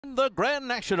The Grand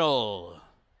National.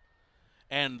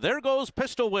 And there goes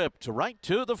Pistol Whipped right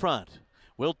to the front.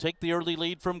 Will take the early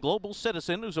lead from Global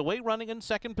Citizen, who's away running in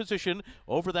second position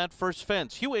over that first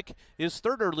fence. Hewick is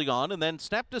third early on, and then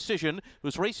Snap Decision,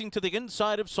 who's racing to the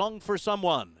inside of Song for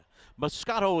Someone.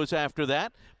 Moscato is after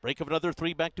that. Break of another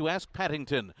three back to Ask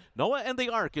Paddington. Noah and the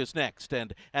Ark is next,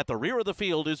 and at the rear of the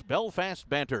field is Belfast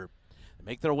Banter. They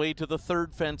make their way to the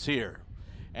third fence here,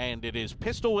 and it is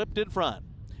Pistol Whipped in front.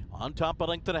 On top, a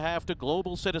length and a half to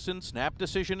Global Citizen. Snap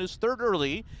Decision is third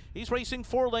early. He's racing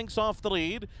 4 lengths off the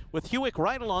lead with Hewick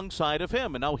right alongside of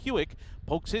him. And now Hewick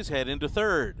pokes his head into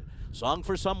third. Song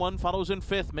for Someone follows in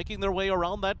fifth, making their way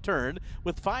around that turn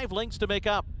with 5 lengths to make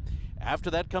up.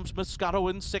 After that comes Moscato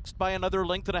in sixth by another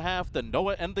length and a half. Then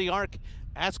Noah and the Ark.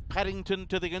 Ask Paddington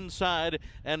to the inside.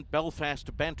 And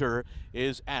Belfast Banter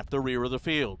is at the rear of the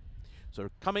field. So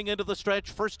coming into the stretch,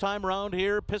 first time around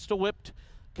here, Pistol Whipped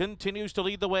continues to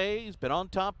lead the way. He's been on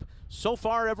top so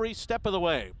far every step of the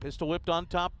way. Pistol Whipped on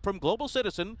top from Global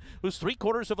Citizen, who's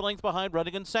 3/4 of a length behind,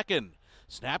 running in second.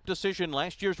 Snap Decision,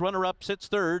 last year's runner-up, sits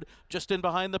third, just in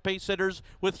behind the pace setters,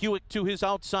 with Hewick to his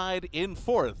outside in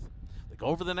fourth. They go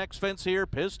over the next fence here.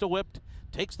 Pistol Whipped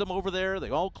takes them over there. They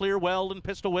all clear well, and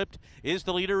Pistol Whipped is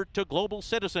the leader to Global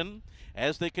Citizen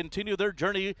as they continue their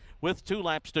journey with 2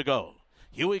 laps to go.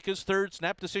 Hewick is third,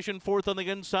 Snap Decision fourth on the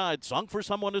inside. Song for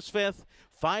Someone is fifth.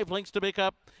 5 lengths to make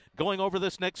up going over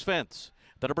this next fence.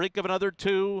 Then a break of another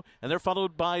 2, and they're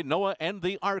followed by Noah and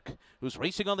the Ark, who's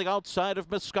racing on the outside of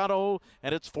Moscato,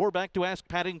 and it's 4 back to Ask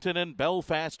Paddington and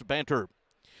Belfast Banter.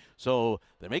 So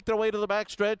they make their way to the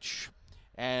backstretch,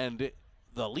 and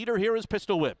the leader here is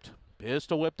Pistol Whipped.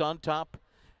 Pistol Whipped on top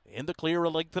in the clear, a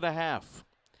length and a half.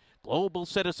 Global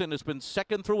Citizen has been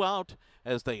second throughout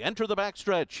as they enter the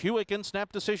backstretch. Hewick and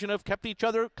Snap Decision have kept each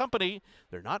other company.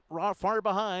 They're not far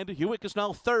behind. Hewick is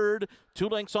now third, 2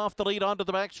 lengths off the lead onto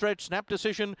the backstretch. Snap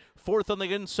Decision fourth on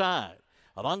the inside.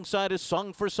 Alongside is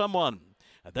Song for Someone.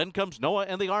 And then comes Noah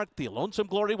and the Ark, the Lonesome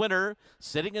Glory winner,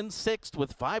 sitting in sixth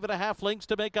with 5.5 lengths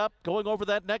to make up, going over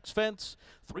that next fence.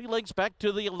 3 lengths back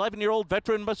to the 11-year-old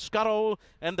veteran Moscato.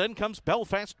 And then comes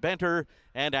Belfast Banter,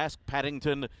 and Ask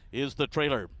Paddington is the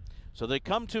trailer. So they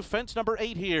come to fence number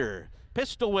 8 here.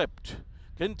 Pistol Whipped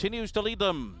continues to lead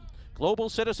them. Global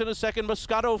Citizen is second.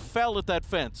 Moscato fell at that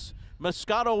fence.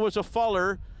 Moscato was a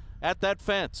faller at that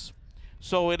fence.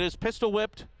 So it is Pistol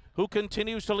Whipped who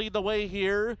continues to lead the way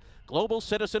here. Global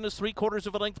Citizen is 3/4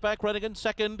 of a length back, running in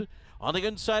second. On the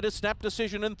inside is Snap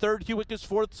Decision in third. Hewick is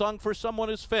fourth. Song for Someone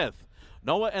is fifth.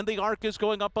 Noah and the Ark is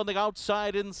going up on the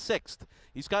outside in sixth.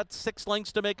 He's got 6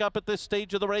 lengths to make up at this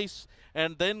stage of the race.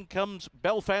 And then comes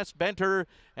Belfast Banter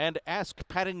and Ask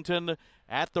Paddington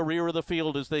at the rear of the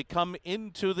field as they come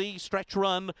into the stretch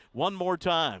run one more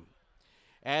time.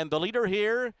 And the leader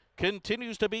here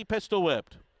continues to be Pistol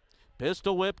Whipped.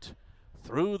 Pistol Whipped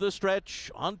through the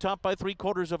stretch, on top by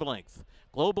 3/4 of a length.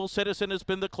 Global Citizen has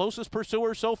been the closest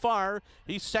pursuer so far.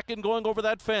 He's second going over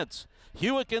that fence.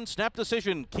 Hewick and Snap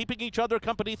Decision keeping each other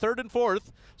company third and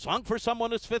fourth. Song for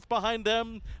Someone is fifth behind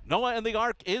them. Noah and the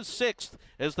Ark is sixth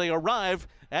as they arrive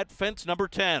at fence number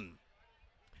 10.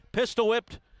 Pistol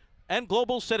Whipped and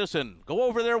Global Citizen go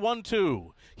over there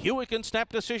 1-2. Hewick and Snap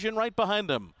Decision right behind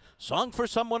them. Song for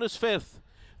Someone is fifth.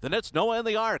 Then it's Noah and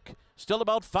the Ark, still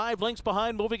about 5 lengths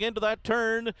behind moving into that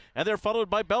turn, and they're followed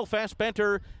by Belfast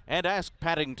Banter and Ask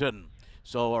Paddington.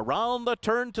 So around the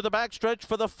turn to the backstretch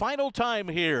for the final time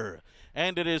here,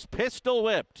 and it is Pistol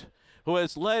Whipped who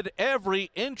has led every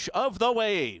inch of the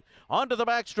way. Onto the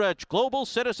backstretch, Global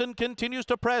Citizen continues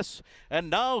to press, and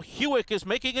now Hewick is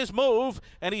making his move,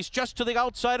 and he's just to the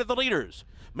outside of the leaders.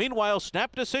 Meanwhile,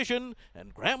 Snap Decision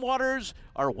and Graham Waters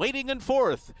are waiting in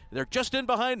fourth. They're just in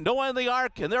behind Noah and the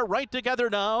Ark, and they're right together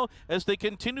now as they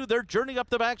continue their journey up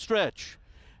the backstretch.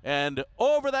 And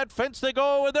over that fence they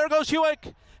go, and there goes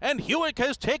Hewick. And Hewick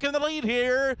has taken the lead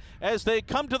here as they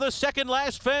come to the second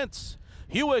last fence.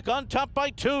 Hewick on top by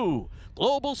 2.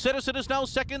 Global Citizen is now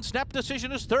second. Snap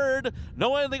Decision is third.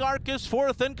 Noah and the Ark is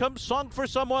fourth. Then comes Song for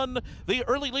Someone. The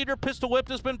early leader, Pistol Whipped,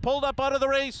 has been pulled up out of the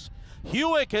race.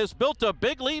 Hewick has built a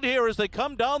big lead here as they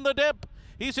come down the dip.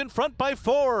 He's in front by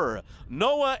 4.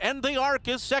 Noah and the Ark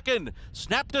is second.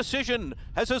 Snap Decision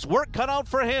has his work cut out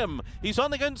for him. He's on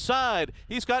the inside.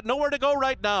 He's got nowhere to go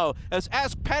right now as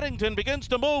Ask Paddington begins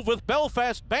to move with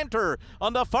Belfast Banter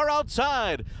on the far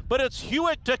outside. But it's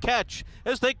Hewick to catch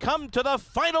as they come to the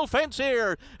final fence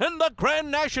here in the Grand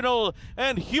National.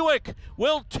 And Hewick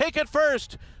will take it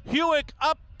first. Hewick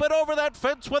up it over that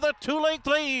fence with a 2-length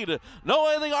lead.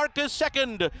 Noah in the arc is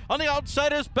second. On the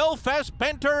outside is Belfast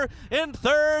Panther in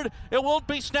third. It won't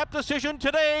be snap decision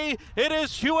today. It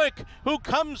is Hewick who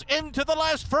comes into the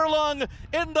last furlong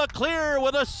in the clear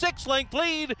with a 6-length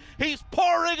lead. He's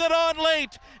pouring it on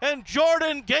late, and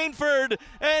Jordan Gainford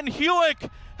and Hewick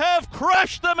have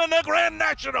crushed them in the Grand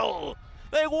National.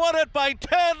 They won it by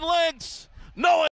 10 lengths. Noah